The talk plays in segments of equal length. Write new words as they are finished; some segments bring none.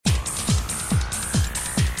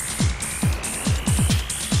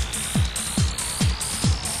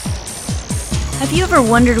Have you ever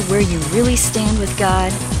wondered where you really stand with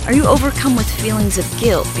God? Are you overcome with feelings of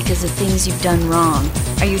guilt because of things you've done wrong?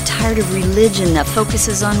 Are you tired of religion that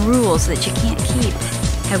focuses on rules that you can't keep?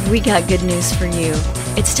 Have we got good news for you?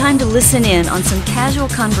 It's time to listen in on some casual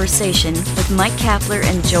conversation with Mike Kapler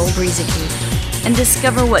and Joel Brueseke and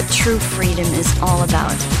discover what true freedom is all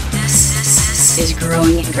about. This is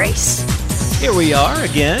Growing in Grace. Here we are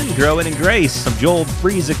again, Growing in Grace. I'm Joel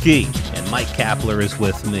Brueseke, and Mike Kapler is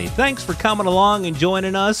with me. Thanks for coming along and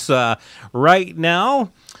joining us right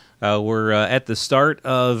now. We're at the start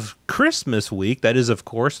of Christmas week. That is, of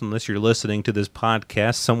course, unless you're listening to this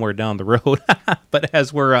podcast somewhere down the road. But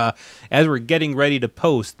as we're getting ready to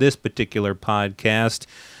post this particular podcast,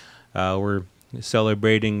 we're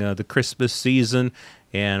celebrating the Christmas season.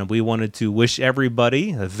 And we wanted to wish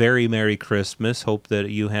everybody a very Merry Christmas. Hope that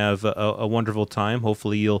you have a wonderful time.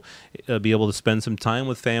 Hopefully you'll be able to spend some time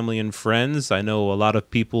with family and friends. I know a lot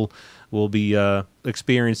of people will be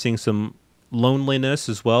experiencing some loneliness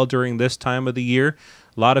as well during this time of the year.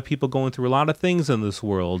 A lot of people going through a lot of things in this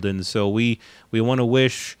world. And so we want to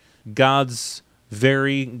wish God's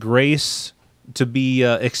very grace to be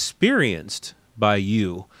experienced by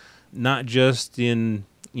you, not just in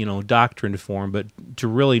doctrine form, but to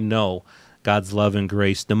really know God's love and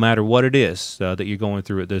grace, no matter what it is that you're going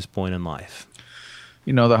through at this point in life.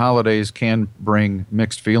 The holidays can bring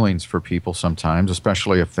mixed feelings for people sometimes,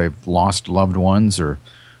 especially if they've lost loved ones or,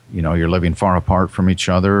 you're living far apart from each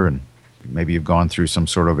other and maybe you've gone through some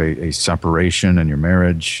sort of a separation in your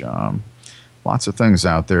marriage. Lots of things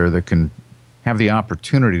out there that can have the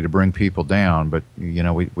opportunity to bring people down, but,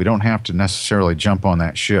 we don't have to necessarily jump on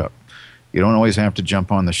that ship. You don't always have to jump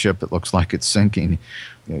on the ship that looks like it's sinking.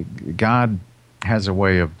 God has a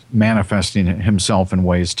way of manifesting himself in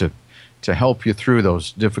ways to help you through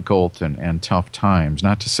those difficult and tough times.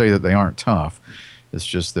 Not to say that they aren't tough. It's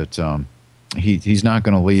just that he's not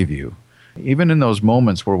going to leave you. Even in those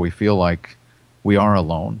moments where we feel like we are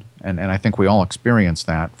alone, and I think we all experience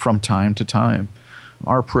that from time to time,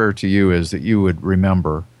 our prayer to you is that you would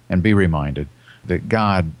remember and be reminded that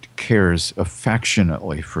God cares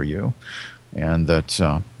affectionately for you and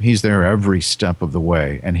that he's there every step of the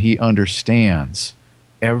way, and he understands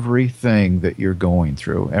everything that you're going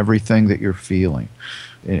through, everything that you're feeling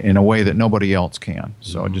in a way that nobody else can.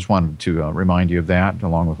 So I just wanted to remind you of that,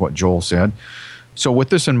 along with what Joel said. So with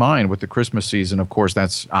this in mind, with the Christmas season, of course,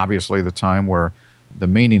 that's obviously the time where the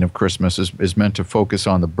meaning of Christmas is meant to focus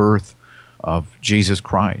on the birth of Jesus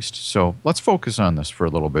Christ. So let's focus on this for a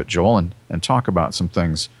little bit, Joel, and talk about some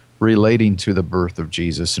things relating to the birth of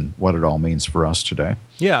Jesus and what it all means for us today.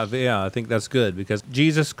 Yeah, I think that's good because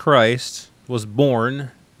Jesus Christ was born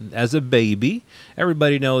as a baby.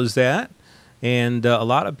 Everybody knows that. And a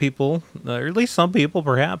lot of people, or at least some people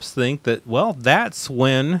perhaps, think that, well, that's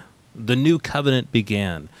when the new covenant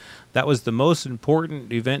began. That was the most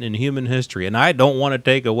important event in human history. And I don't want to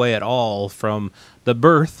take away at all from the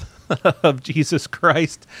birth of Jesus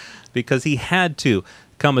Christ, because he had to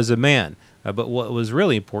come as a man. But what was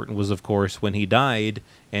really important was, of course, when he died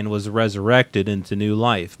and was resurrected into new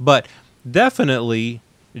life. But definitely,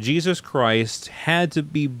 Jesus Christ had to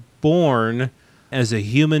be born as a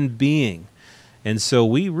human being. And so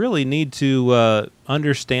we really need to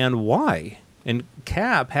understand why. And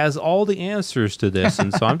Cap has all the answers to this,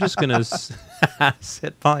 and so I'm just going to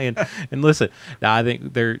sit by and listen. Now, I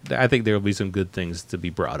think there will be some good things to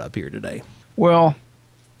be brought up here today. Well,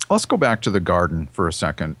 let's go back to the garden for a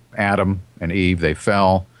second. Adam and Eve, they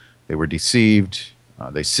fell, they were deceived,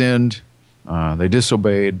 they sinned, they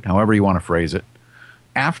disobeyed, however you want to phrase it.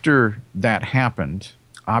 After that happened,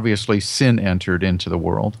 obviously sin entered into the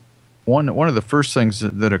world. One of the first things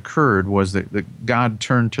that occurred was that God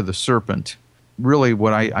turned to the serpent. Really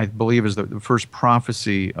what I believe is the first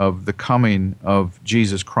prophecy of the coming of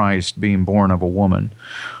Jesus Christ being born of a woman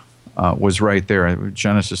was right there,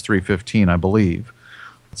 Genesis 3:15, I believe.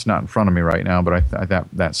 It's not in front of me right now, but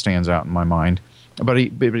that stands out in my mind. But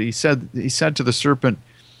he said to the serpent,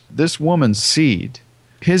 "This woman's seed,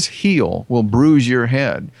 his heel will bruise your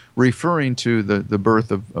head," referring to the birth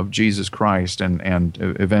of Jesus Christ and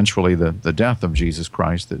eventually the death of Jesus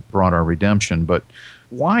Christ that brought our redemption. But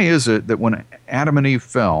why is it that when Adam and Eve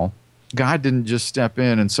fell, God didn't just step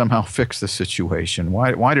in and somehow fix the situation?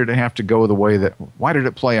 Why did it have to go why did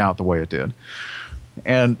it play out the way it did?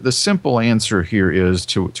 And the simple answer here is,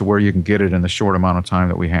 to where you can get it in the short amount of time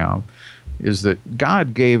that we have, is that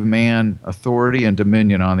God gave man authority and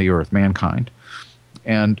dominion on the earth, mankind.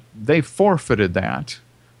 And they forfeited that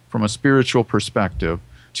from a spiritual perspective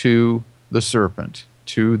to the serpent,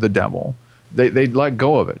 to the devil. They let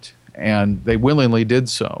go of it, and they willingly did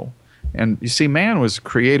so. And you see, man was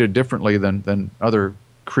created differently than other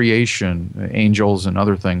creation, angels and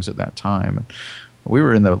other things at that time. And we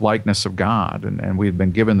were in the likeness of God, and we had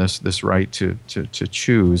been given this right to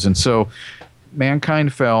choose. And so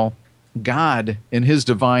mankind fell. God, in his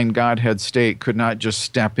divine Godhead state, could not just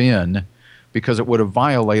step in because it would have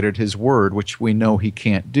violated his word, which we know he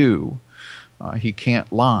can't do. He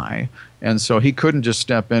can't lie. And so he couldn't just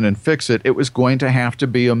step in and fix it. It was going to have to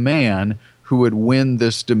be a man who would win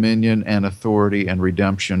this dominion and authority and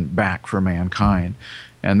redemption back for mankind.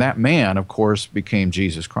 And that man, of course, became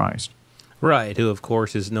Jesus Christ. Right, who, of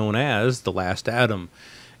course, is known as the last Adam.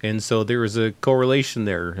 And so there is a correlation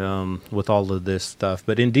there with all of this stuff.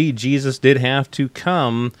 But indeed, Jesus did have to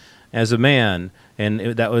come as a man. And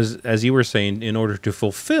that was, as you were saying, in order to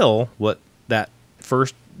fulfill what that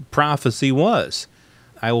first prophecy was.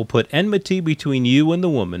 I will put enmity between you and the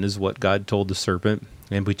woman, is what God told the serpent,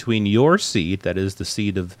 and between your seed, that is the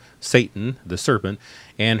seed of Satan, the serpent,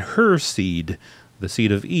 and her seed, the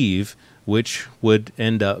seed of Eve, which would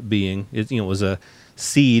end up being, was a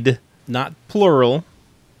seed, not plural,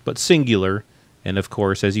 but singular. And of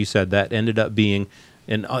course, as you said, that ended up being,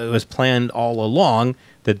 and it was planned all along,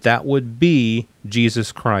 that would be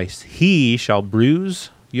Jesus Christ. He shall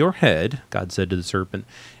bruise your head, God said to the serpent,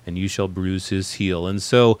 and you shall bruise his heel. And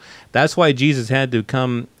so that's why Jesus had to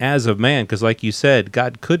come as a man, because like you said,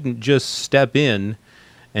 God couldn't just step in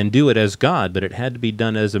and do it as God, but it had to be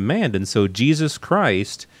done as a man. And so Jesus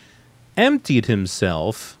Christ emptied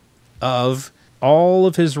himself of all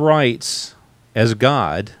of his rights as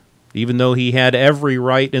God, even though he had every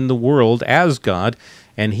right in the world as God,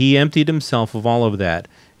 and he emptied himself of all of that,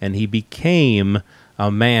 and he became a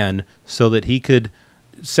man so that he could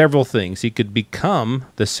several things. He could become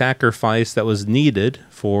the sacrifice that was needed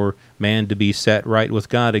for man to be set right with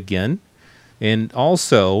God again, and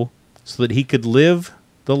also so that he could live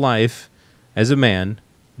the life as a man,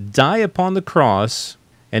 die upon the cross,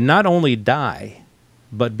 and not only die,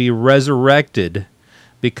 but be resurrected,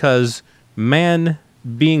 because man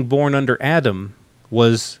being born under Adam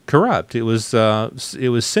was corrupt. It was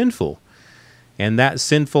sinful, and that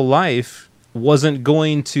sinful life wasn't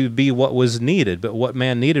going to be what was needed, but what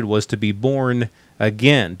man needed was to be born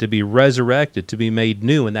again, to be resurrected, to be made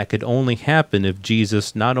new, and that could only happen if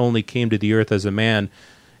Jesus not only came to the earth as a man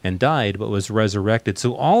and died, but was resurrected.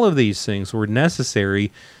 So all of these things were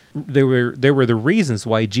necessary. There were the reasons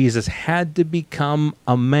why Jesus had to become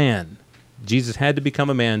a man. Jesus had to become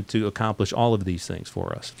a man to accomplish all of these things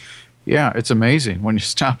for us. Yeah, it's amazing. When you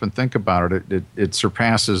stop and think about it, it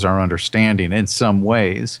surpasses our understanding in some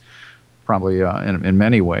ways, probably in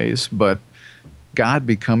many ways, but God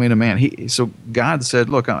becoming a man. So God said,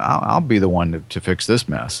 look, I'll be the one to fix this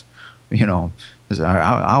mess. I'll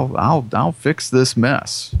fix this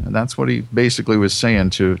mess. And that's what he basically was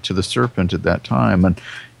saying to the serpent at that time. And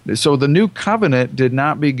so the new covenant did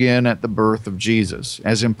not begin at the birth of Jesus.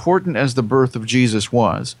 As important as the birth of Jesus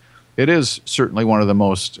was, it is certainly one of the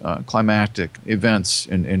most climactic events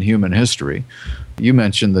in human history. You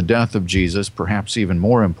mentioned the death of Jesus, perhaps even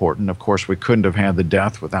more important. Of course, we couldn't have had the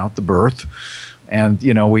death without the birth. And,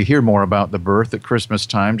 we hear more about the birth at Christmas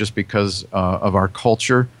time just because of our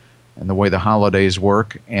culture and the way the holidays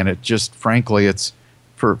work. And it just, frankly, it's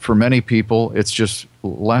for many people, it's just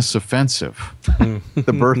less offensive,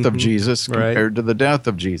 the birth of Jesus compared to the death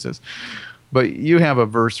of Jesus. But you have a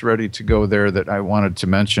verse ready to go there that I wanted to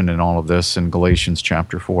mention in all of this in Galatians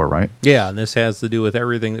chapter 4, right? Yeah, and this has to do with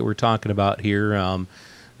everything that we're talking about here.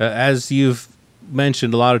 As you've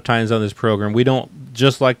mentioned a lot of times on this program, we don't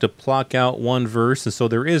just like to pluck out one verse, and so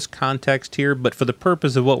there is context here, but for the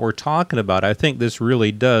purpose of what we're talking about, I think this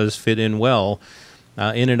really does fit in well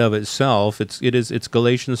in and of itself. It's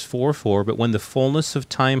Galatians 4:4, but when the fullness of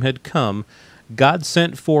time had come, God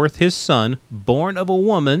sent forth his Son, born of a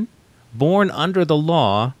woman, born under the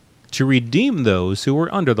law, to redeem those who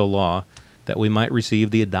were under the law, that we might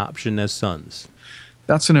receive the adoption as sons.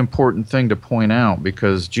 That's an important thing to point out,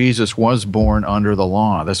 because Jesus was born under the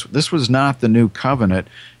law. This was not the new covenant.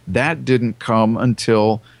 That didn't come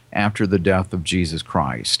until after the death of Jesus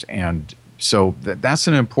Christ. And so that's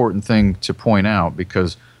an important thing to point out,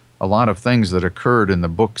 because a lot of things that occurred in the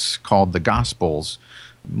books called the Gospels,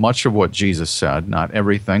 much of what Jesus said, not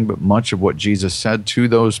everything, but much of what Jesus said to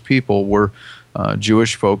those people were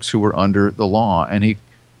Jewish folks who were under the law. And he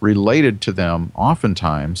related to them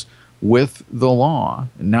oftentimes with the law,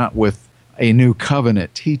 not with a new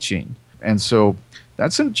covenant teaching. And so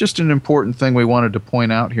that's just an important thing we wanted to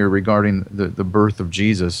point out here regarding the birth of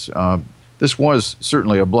Jesus. This was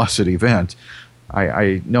certainly a blessed event.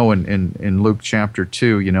 I know in Luke chapter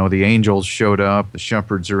 2, the angels showed up, the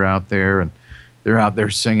shepherds are out there, and They're out there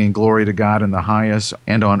singing glory to God in the highest,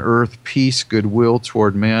 and on earth peace, goodwill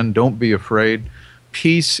toward men. Don't be afraid.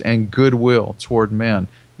 Peace and goodwill toward men.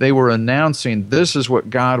 They were announcing this is what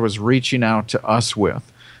God was reaching out to us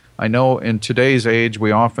with. I know in today's age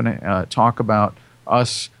we often talk about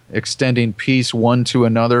us extending peace one to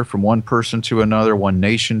another, from one person to another, one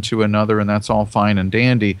nation to another, and that's all fine and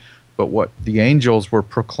dandy. But what the angels were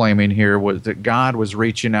proclaiming here was that God was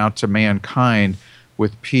reaching out to mankind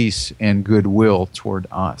with peace and goodwill toward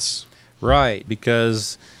us. Right,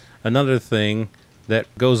 because another thing that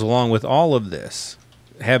goes along with all of this,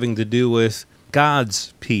 having to do with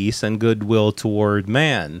God's peace and goodwill toward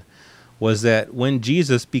man, was that when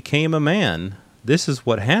Jesus became a man, this is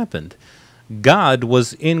what happened. God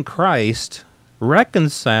was in Christ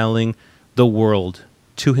reconciling the world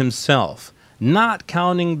to himself, not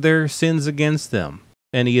counting their sins against them.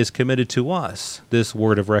 And he has committed to us this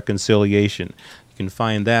word of reconciliation. You can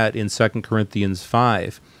find that in 2 Corinthians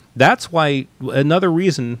 5. That's why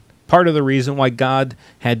part of the reason why God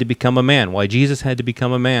had to become a man, why Jesus had to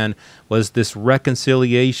become a man, was this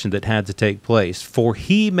reconciliation that had to take place. For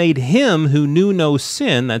he made him who knew no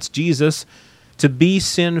sin, that's Jesus, to be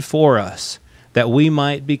sin for us, that we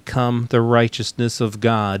might become the righteousness of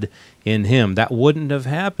God in him. That wouldn't have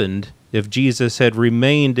happened if Jesus had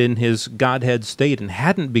remained in his Godhead state and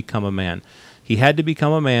hadn't become a man. He had to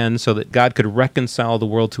become a man so that God could reconcile the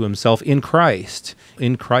world to himself in Christ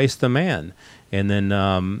the man. And then,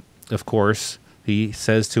 of course, he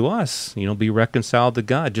says to us, be reconciled to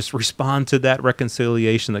God. Just respond to that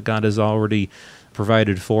reconciliation that God has already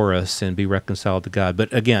provided for us and be reconciled to God.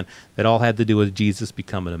 But again, that all had to do with Jesus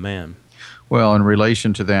becoming a man. Well, in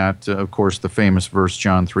relation to that, of course, the famous verse,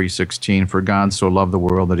 John 3:16, "For God so loved the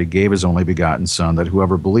world that he gave his only begotten Son, that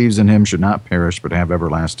whoever believes in him should not perish but have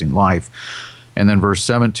everlasting life." And then verse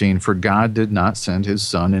 17, "For God did not send his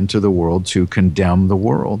Son into the world to condemn the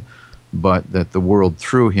world, but that the world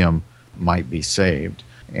through him might be saved."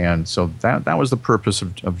 And so that was the purpose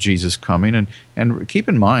of Jesus coming. And keep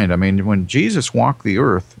in mind, when Jesus walked the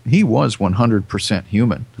earth, he was 100%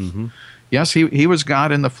 human. Mm-hmm. Yes, he was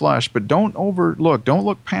God in the flesh, but don't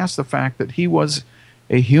look past the fact that he was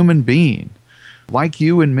a human being like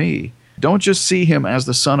you and me. Don't just see him as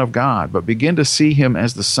the Son of God, but begin to see him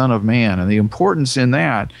as the Son of Man. And the importance in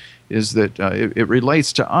that is that it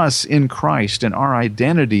relates to us in Christ and our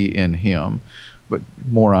identity in him. But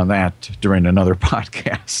more on that during another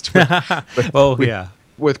podcast. Yeah.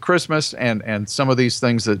 With Christmas and some of these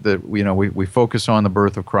things that we focus on the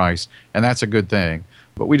birth of Christ, and that's a good thing.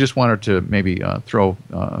 But we just wanted to maybe throw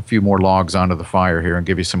a few more logs onto the fire here and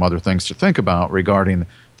give you some other things to think about regarding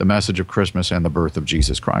the message of Christmas and the birth of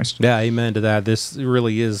Jesus Christ. Yeah, amen to that. This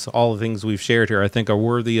really is all the things we've shared here, I think, are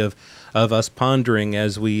worthy of us pondering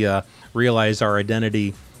as we realize our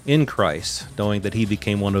identity in Christ, knowing that he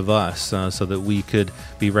became one of us so that we could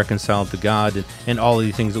be reconciled to God and all of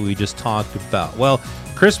the things that we just talked about. Well,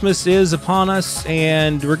 Christmas is upon us,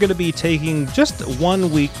 and we're going to be taking just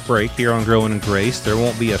 1 week break here on Growing in Grace. There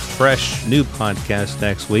won't be a fresh new podcast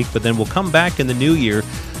next week, but then we'll come back in the new year.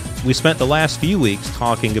 We spent the last few weeks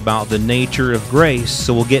talking about the nature of grace,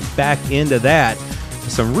 so we'll get back into that.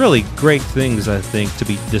 Some really great things, I think, to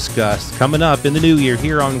be discussed coming up in the new year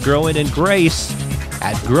here on Growing in Grace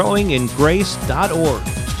at growingingrace.org.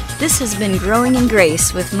 This has been Growing in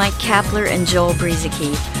Grace with Mike Kapler and Joel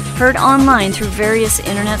Brizicki, heard online through various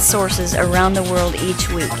internet sources around the world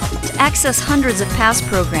each week. To access hundreds of past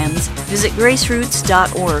programs, visit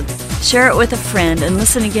graceroots.org. Share it with a friend and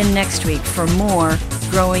listen again next week for more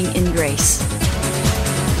Growing in Grace.